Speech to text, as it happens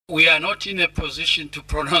We are not in a position to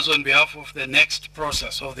pronounce on behalf of the next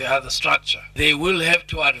process of the other structure. They will have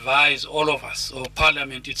to advise all of us, or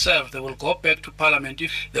Parliament itself. They will go back to Parliament.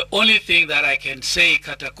 The only thing that I can say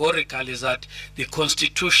categorically is that the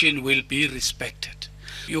Constitution will be respected.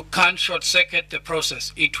 You can't short-circuit the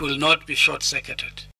process. It will not be short-circuited.